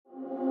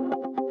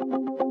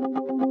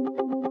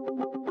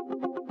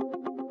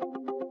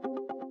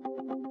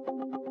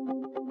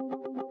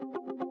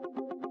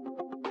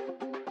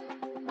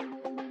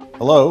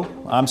Hello,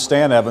 I'm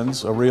Stan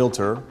Evans, a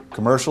realtor,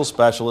 commercial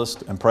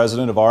specialist, and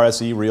president of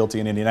RSE Realty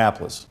in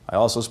Indianapolis. I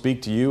also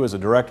speak to you as a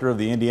director of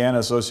the Indiana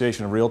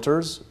Association of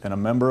Realtors and a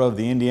member of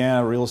the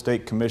Indiana Real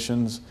Estate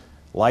Commission's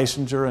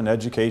Licensure and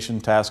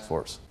Education Task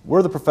Force.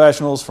 We're the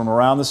professionals from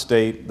around the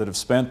state that have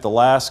spent the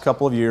last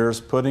couple of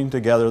years putting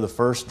together the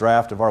first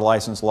draft of our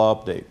license law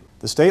update.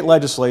 The state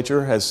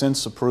legislature has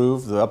since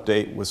approved the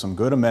update with some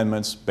good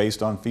amendments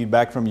based on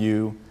feedback from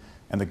you,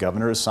 and the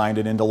governor has signed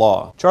it into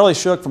law. Charlie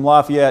Shook from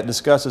Lafayette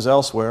discusses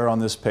elsewhere on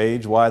this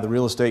page why the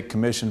Real Estate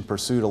Commission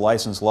pursued a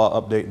license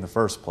law update in the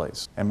first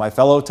place. And my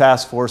fellow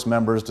task force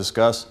members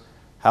discuss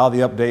how the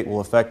update will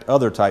affect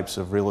other types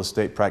of real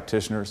estate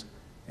practitioners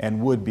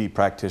and would-be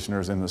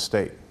practitioners in the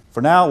state.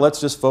 For now, let's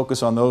just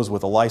focus on those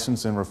with a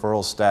license and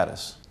referral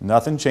status.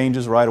 Nothing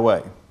changes right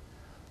away,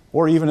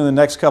 or even in the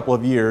next couple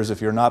of years if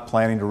you're not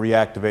planning to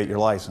reactivate your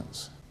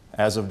license.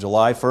 As of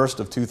July 1st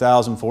of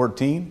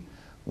 2014,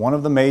 one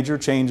of the major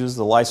changes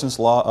the license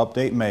law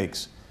update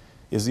makes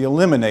is the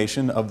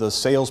elimination of the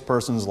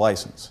salesperson's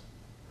license.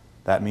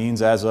 That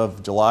means as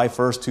of July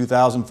 1st,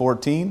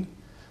 2014,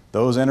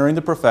 those entering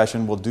the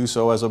profession will do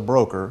so as a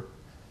broker,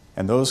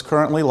 and those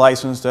currently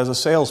licensed as a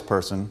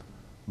salesperson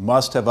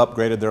must have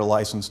upgraded their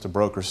license to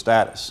broker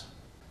status.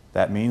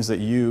 That means that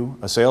you,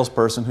 a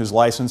salesperson whose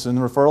license is in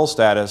referral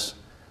status,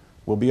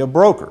 will be a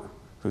broker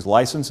whose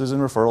license is in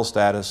referral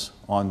status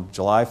on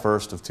July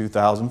 1st of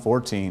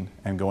 2014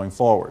 and going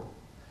forward.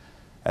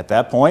 At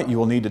that point, you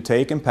will need to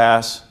take and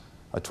pass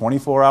a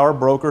 24-hour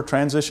broker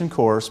transition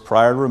course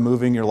prior to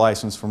removing your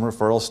license from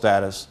referral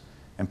status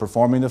and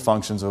performing the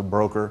functions of a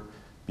broker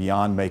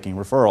beyond making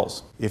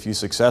referrals. If you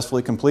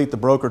successfully complete the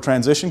broker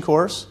transition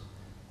course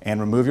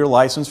and remove your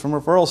license from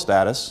referral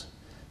status,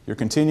 your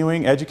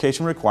continuing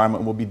education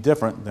requirement will be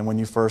different than when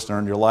you first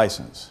earned your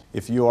license.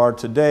 If you are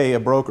today a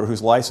broker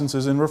whose license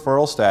is in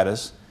referral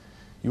status,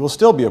 you will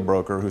still be a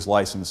broker whose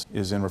license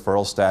is in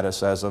referral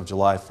status as of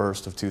July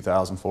 1st of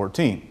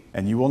 2014.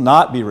 And you will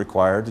not be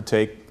required to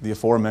take the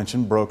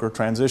aforementioned broker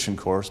transition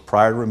course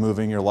prior to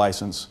removing your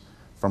license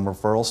from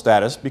referral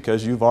status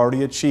because you've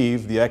already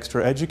achieved the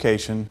extra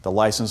education the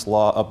license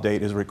law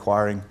update is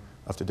requiring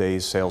of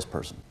today's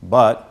salesperson.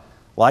 But,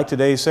 like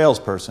today's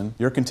salesperson,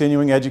 your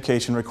continuing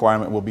education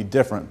requirement will be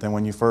different than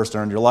when you first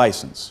earned your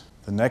license.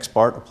 The next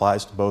part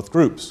applies to both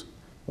groups.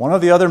 One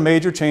of the other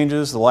major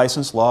changes the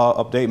license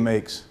law update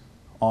makes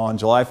on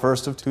July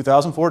 1st of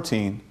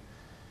 2014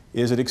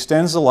 is it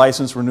extends the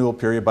license renewal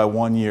period by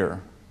 1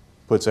 year,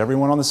 puts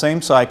everyone on the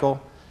same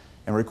cycle,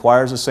 and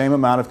requires the same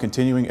amount of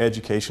continuing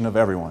education of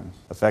everyone.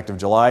 Effective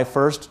July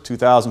 1st,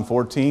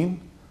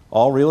 2014,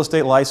 all real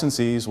estate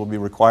licensees will be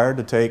required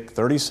to take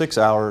 36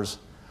 hours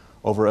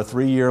over a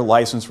 3-year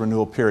license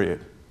renewal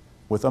period,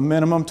 with a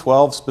minimum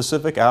 12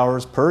 specific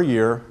hours per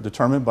year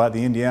determined by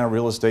the Indiana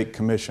Real Estate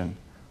Commission,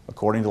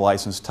 according to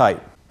license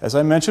type. As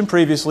I mentioned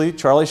previously,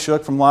 Charlie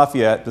Shook from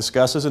Lafayette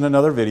discusses in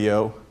another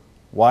video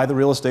why the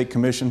Real Estate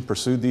Commission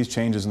pursued these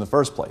changes in the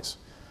first place.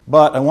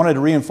 But I wanted to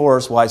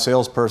reinforce why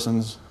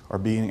salespersons are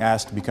being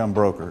asked to become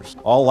brokers.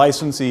 All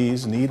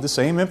licensees need the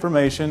same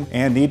information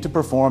and need to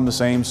perform the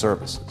same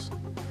services.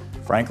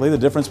 Frankly, the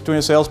difference between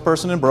a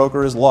salesperson and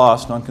broker is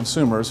lost on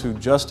consumers who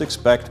just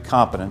expect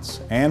competence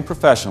and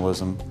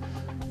professionalism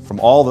from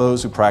all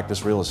those who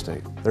practice real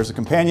estate. There's a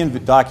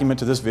companion document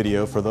to this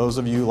video for those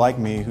of you like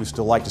me who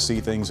still like to see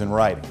things in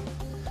writing.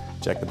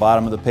 Check the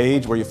bottom of the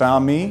page where you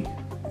found me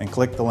and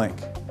click the link.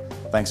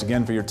 Thanks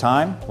again for your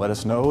time. Let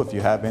us know if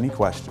you have any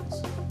questions.